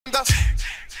the...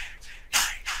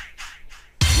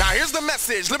 Now here's the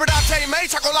message. Liberate me,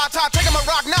 chocolate, take him a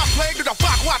rock now, play to the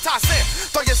fuck what I said.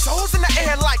 Throw your souls in the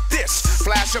air like this.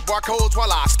 Flash your barcodes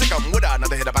while I stick them with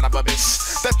another hit about a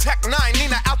bitch. The Tech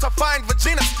N9ne out to find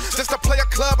vaginas. Just to play a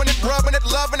club and it rubbing it,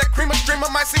 loving it, creamer, streamer,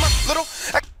 might seem a little...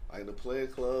 Like the play a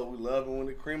club, we love it when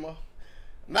it creamer.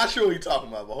 I'm not sure what he's talking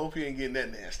about, but I hope he ain't getting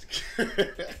that nasty.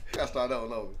 Gotta start that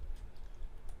one over.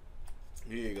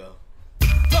 Here you go.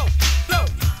 Flow, flow,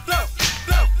 flow,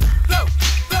 flow, flow,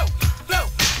 flow, flow.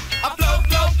 I flow,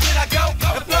 flow when I go,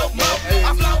 and flow more.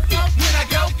 I flow when I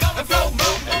go, and flow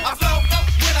more. I flow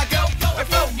when I go, and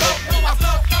flow more. I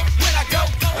flow when I go,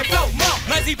 and flow more.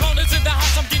 Lazy boners in the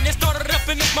house, I'm getting it started up,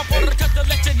 and it's my border cut to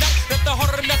let you know that the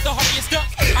harder, not the harder you stuck.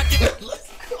 I get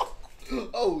Let's go.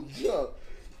 Oh, jump.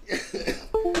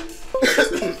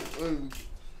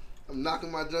 I'm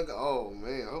knocking my junk. Oh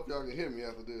man, I hope y'all can hear me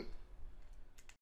after this.